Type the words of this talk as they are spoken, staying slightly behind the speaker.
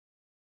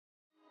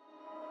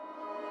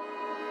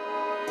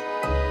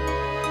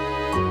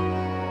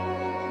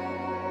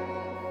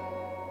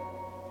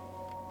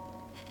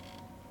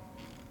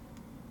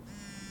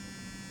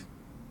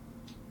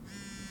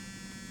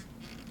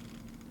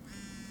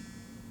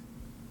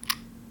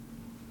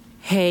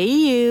Hey,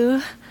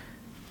 you.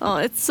 Oh,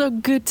 it's so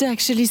good to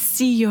actually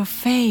see your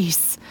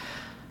face.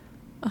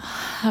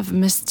 I've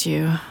missed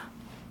you.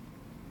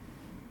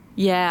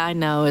 Yeah, I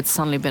know it's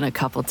only been a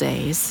couple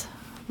days,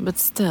 but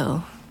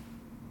still.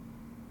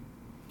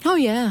 Oh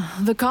yeah,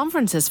 the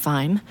conference is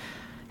fine.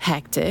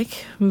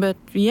 Hectic, but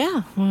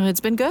yeah, it's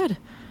been good.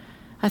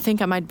 I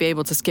think I might be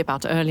able to skip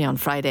out early on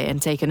Friday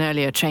and take an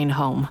earlier train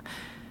home.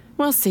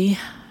 We'll see.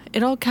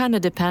 It all kind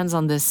of depends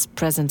on this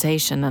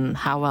presentation and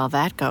how well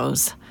that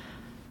goes.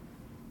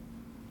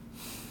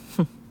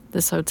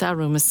 This hotel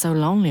room is so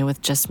lonely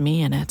with just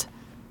me in it.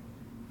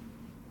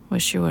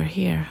 Wish you were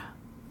here.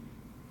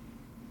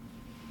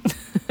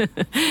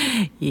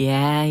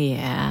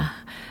 Yeah.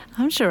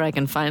 I'm sure I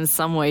can find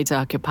some way to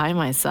occupy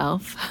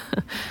myself.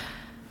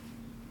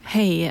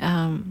 Hey,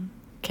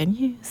 can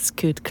you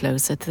scoot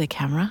closer to the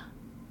camera?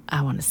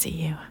 I want to see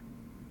you.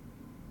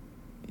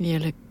 You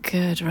look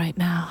good right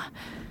now.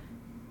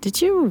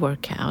 Did you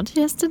work out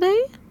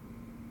yesterday?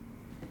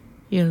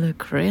 You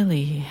look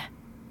really,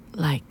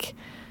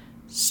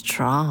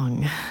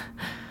 strong.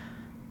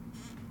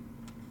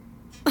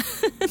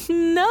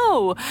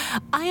 No,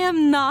 I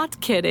am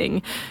not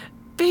kidding.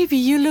 Baby,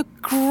 you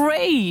look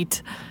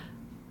great.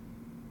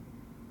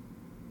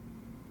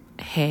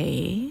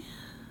 Hey,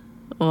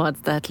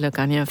 what's that look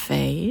on your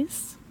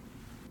face?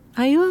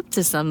 Are you up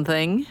to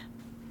something?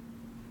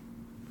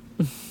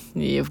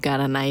 You've got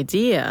an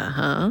idea,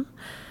 huh?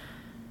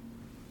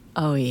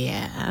 Oh,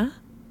 yeah?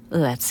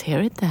 Let's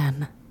hear it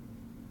then.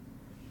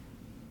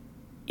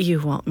 You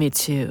want me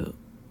to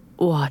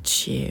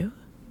watch you?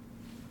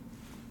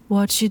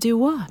 Watch you do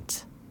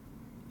what?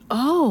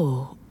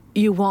 Oh,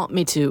 you want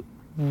me to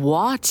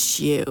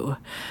watch you?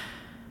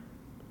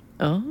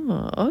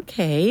 Oh,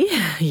 okay.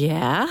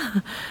 Yeah.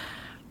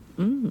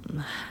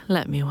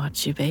 Let me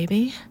watch you,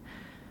 baby.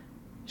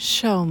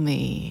 Show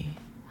me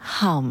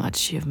how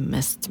much you've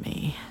missed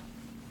me.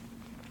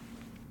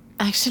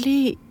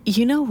 Actually,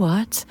 you know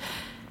what?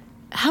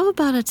 How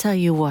about I tell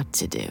you what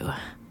to do?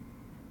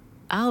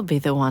 I'll be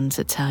the one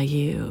to tell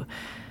you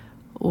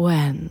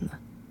when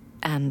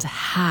and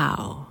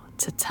how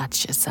to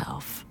touch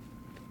yourself.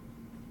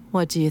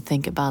 What do you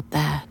think about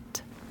that?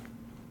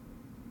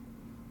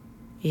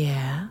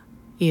 Yeah,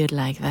 you'd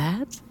like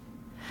that?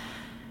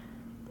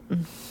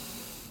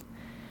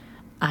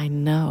 I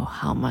know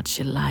how much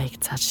you like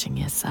touching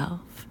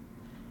yourself.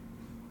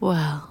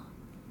 Well,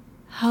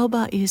 how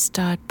about you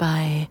start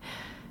by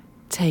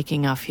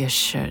taking off your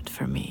shirt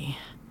for me?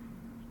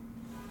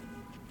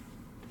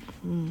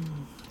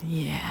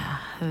 Yeah,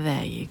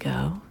 there you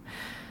go.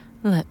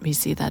 Let me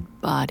see that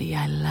body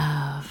I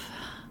love.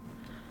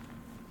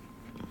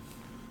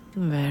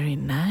 Very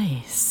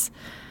nice.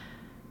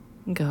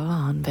 Go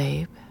on,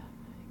 babe.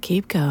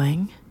 Keep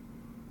going.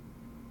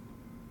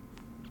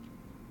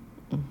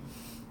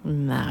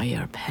 Now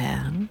your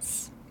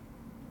pants.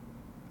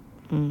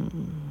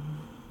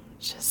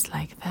 Just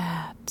like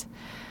that.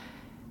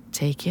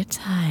 Take your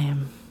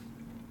time.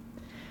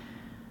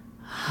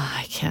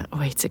 I can't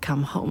wait to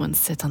come home and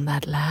sit on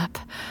that lap.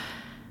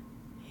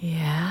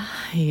 Yeah,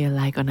 you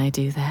like when I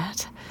do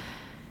that?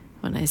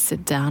 When I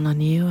sit down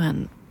on you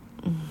and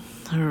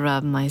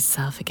rub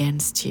myself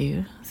against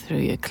you through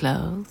your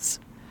clothes.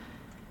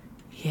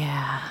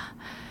 Yeah,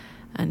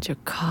 and your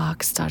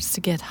cock starts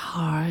to get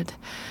hard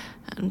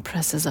and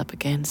presses up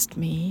against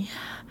me.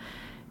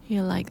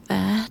 You like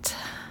that?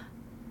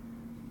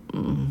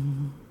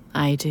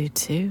 I do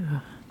too.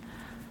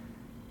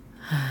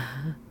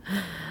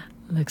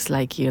 Looks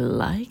like you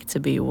like to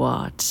be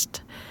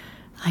watched.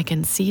 I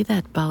can see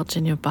that bulge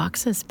in your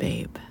boxes,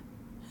 babe.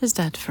 Is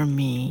that for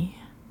me?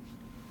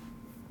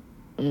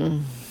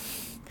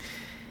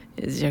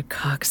 Is your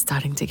cock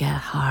starting to get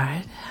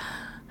hard?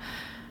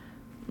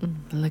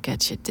 Look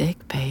at your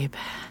dick, babe.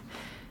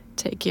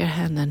 Take your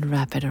hand and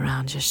wrap it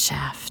around your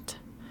shaft.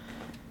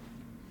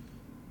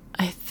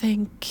 I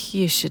think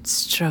you should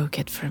stroke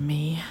it for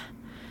me.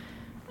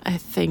 I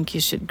think you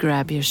should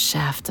grab your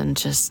shaft and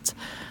just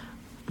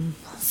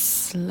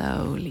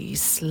slowly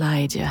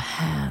slide your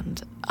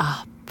hand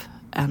up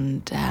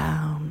and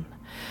down.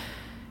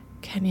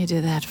 Can you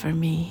do that for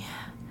me?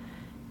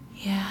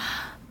 Yeah,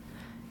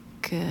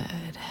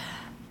 good.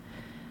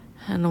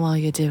 And while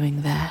you're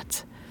doing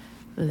that,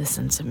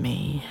 listen to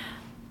me.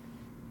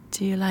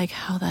 Do you like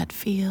how that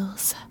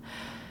feels?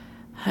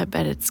 I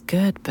bet it's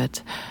good,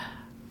 but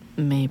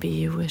maybe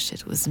you wish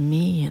it was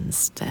me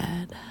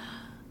instead.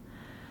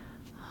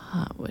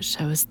 I wish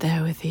I was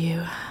there with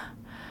you.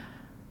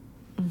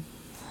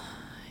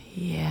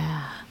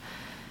 Yeah,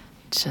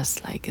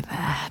 just like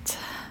that.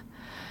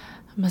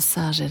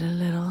 Massage it a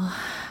little.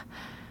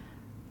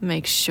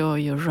 Make sure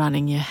you're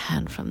running your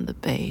hand from the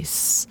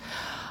base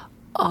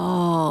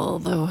all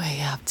the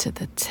way up to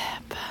the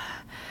tip.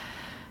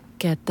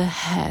 Get the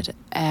head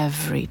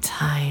every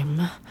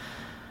time.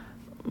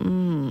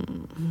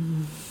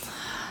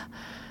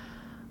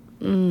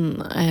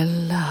 I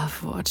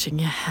love watching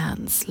your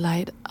hands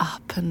slide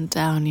up and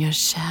down your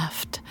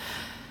shaft.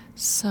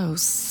 So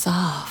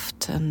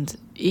soft and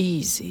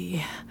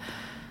easy.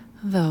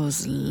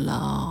 Those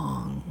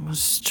long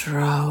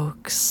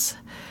strokes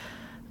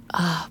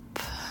up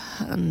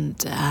and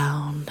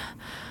down.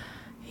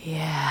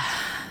 Yeah,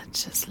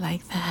 just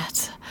like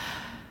that.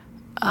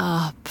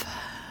 Up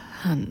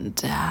and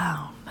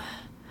down.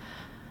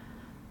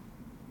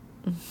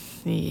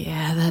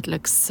 Yeah, that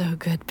looks so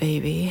good,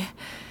 baby.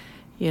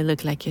 You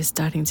look like you're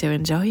starting to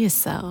enjoy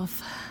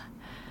yourself.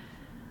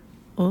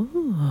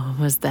 Oh,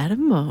 was that a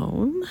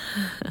moan?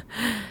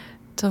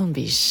 Don't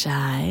be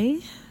shy.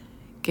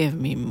 Give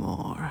me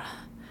more.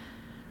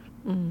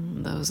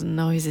 Those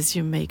noises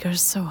you make are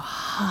so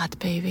hot,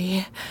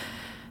 baby.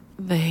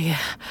 They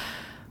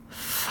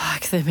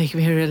make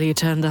me really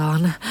turned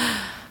on.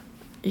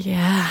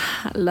 Yeah,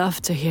 I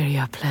love to hear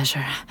your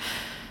pleasure.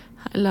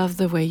 I love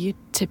the way you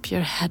tip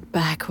your head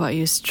back while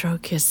you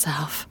stroke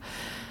yourself.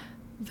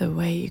 The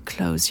way you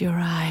close your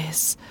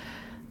eyes.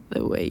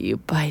 The way you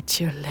bite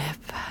your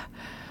lip.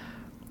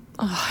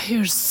 Oh,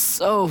 you're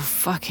so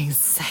fucking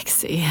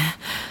sexy.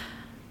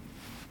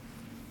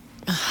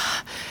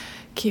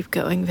 Keep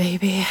going,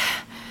 baby.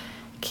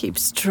 Keep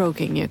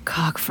stroking your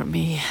cock for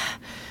me.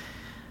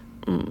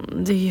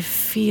 Do you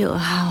feel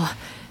how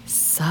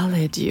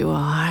solid you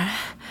are?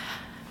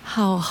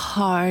 How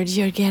hard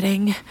you're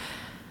getting?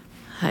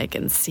 I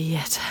can see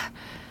it.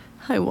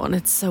 I want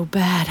it so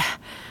bad.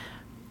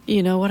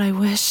 You know what I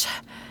wish?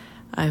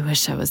 I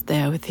wish I was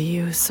there with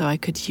you so I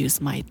could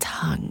use my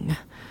tongue.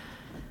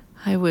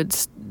 I would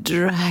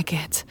drag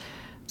it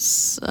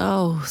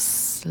so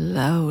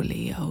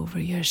slowly over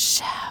your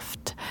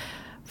shaft,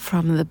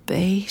 from the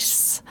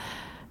base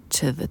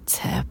to the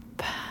tip.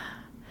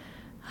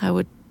 I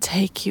would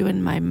take you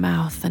in my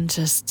mouth and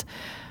just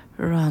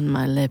run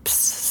my lips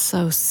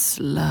so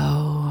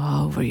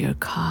slow over your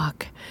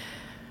cock.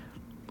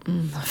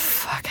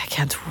 Fuck, I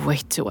can't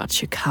wait to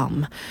watch you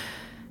come.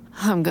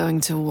 I'm going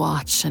to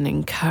watch and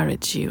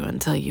encourage you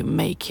until you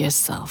make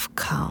yourself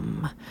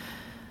come.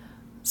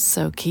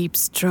 So keep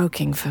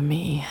stroking for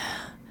me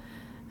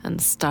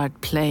and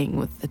start playing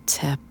with the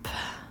tip.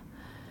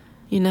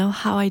 You know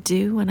how I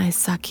do when I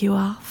suck you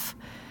off?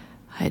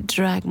 I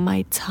drag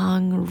my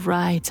tongue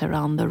right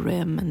around the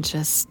rim and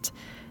just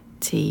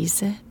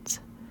tease it.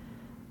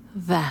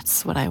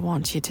 That's what I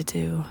want you to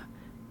do.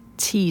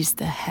 Tease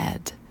the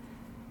head.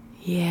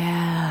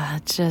 Yeah,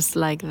 just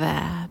like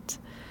that.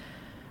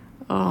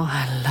 Oh,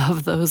 I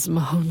love those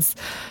moans.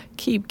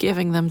 Keep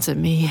giving them to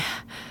me.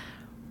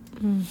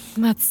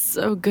 That's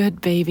so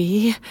good,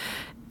 baby.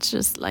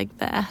 Just like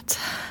that.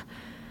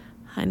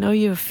 I know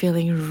you're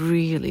feeling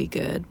really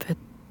good, but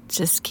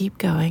just keep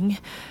going.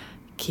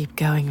 Keep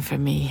going for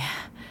me.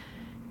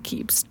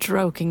 Keep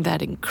stroking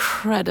that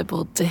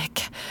incredible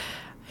dick.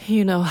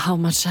 You know how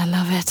much I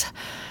love it.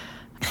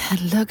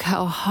 And look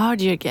how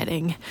hard you're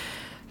getting.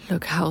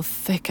 Look how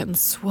thick and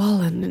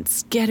swollen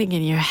it's getting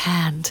in your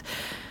hand.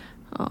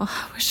 Oh,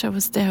 I wish I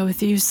was there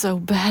with you so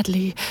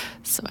badly,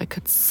 so I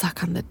could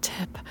suck on the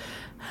tip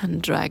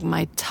and drag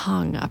my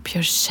tongue up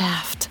your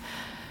shaft.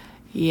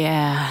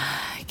 Yeah,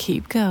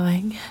 keep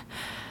going.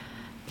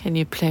 Can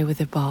you play with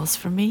the balls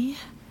for me?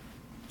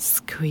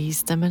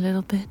 Squeeze them a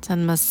little bit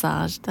and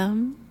massage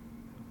them.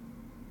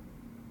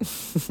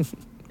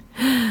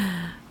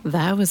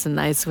 That was a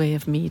nice way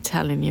of me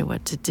telling you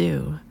what to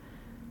do.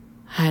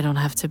 I don't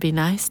have to be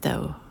nice,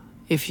 though,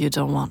 if you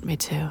don't want me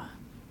to.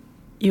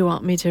 You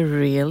want me to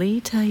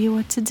really tell you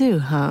what to do,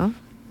 huh?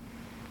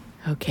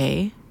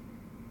 Okay.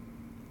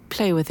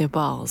 Play with your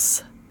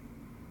balls.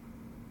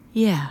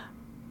 Yeah,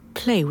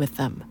 play with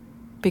them,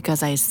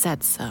 because I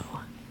said so.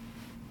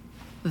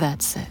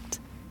 That's it.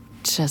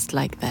 Just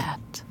like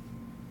that.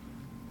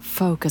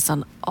 Focus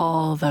on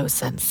all those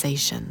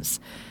sensations.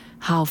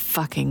 How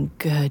fucking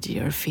good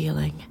you're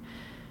feeling.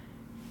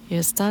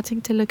 You're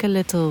starting to look a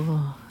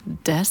little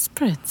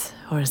desperate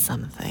or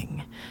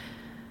something.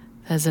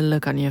 There's a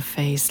look on your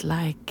face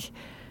like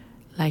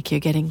you're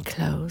getting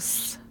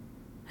close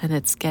and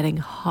it's getting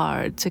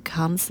hard to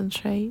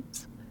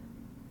concentrate.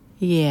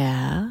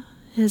 Yeah,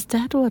 is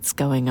that what's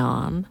going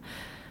on?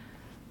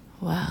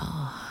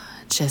 Well,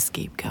 just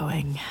keep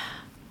going.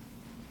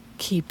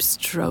 Keep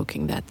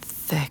stroking that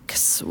thick,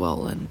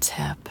 swollen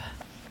tip.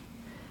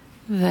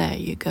 There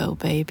you go,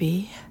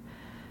 baby.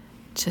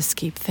 Just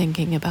keep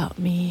thinking about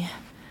me,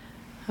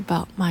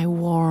 about my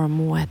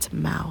warm, wet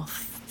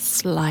mouth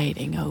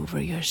sliding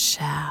over your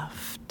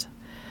shaft.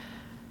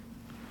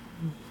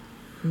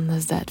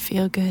 Does that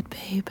feel good,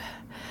 babe?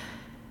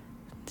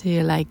 Do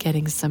you like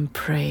getting some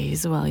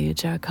praise while you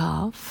jerk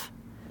off?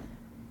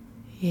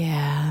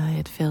 Yeah,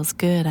 it feels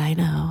good, I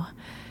know.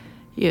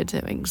 You're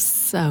doing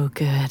so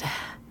good.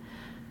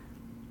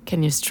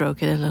 Can you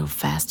stroke it a little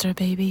faster,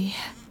 baby?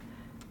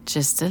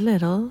 Just a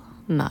little,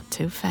 not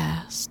too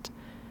fast.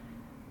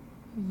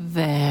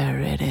 There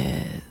it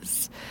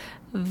is.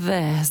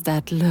 There's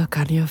that look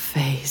on your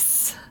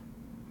face.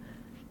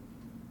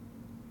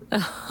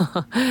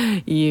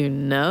 You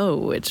know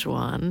which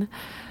one.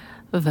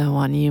 The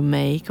one you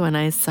make when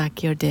I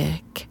suck your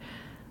dick.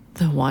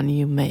 The one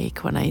you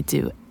make when I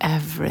do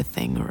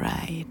everything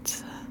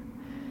right.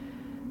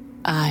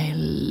 I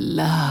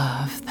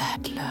love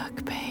that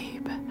look,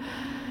 babe.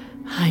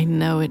 I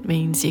know it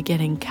means you're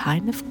getting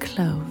kind of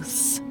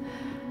close.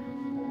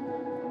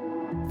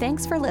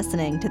 Thanks for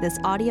listening to this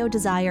Audio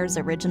Desires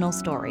original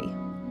story.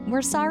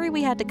 We're sorry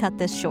we had to cut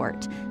this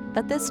short,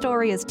 but this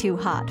story is too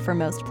hot for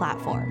most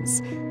platforms.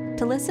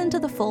 To listen to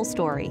the full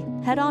story,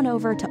 head on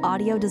over to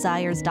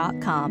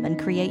audiodesires.com and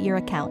create your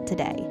account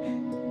today.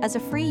 As a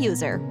free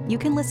user, you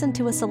can listen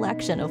to a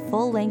selection of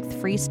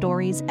full-length free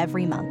stories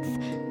every month.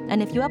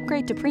 And if you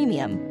upgrade to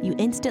premium, you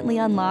instantly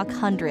unlock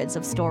hundreds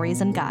of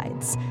stories and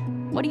guides.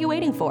 What are you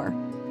waiting for?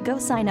 Go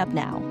sign up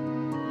now.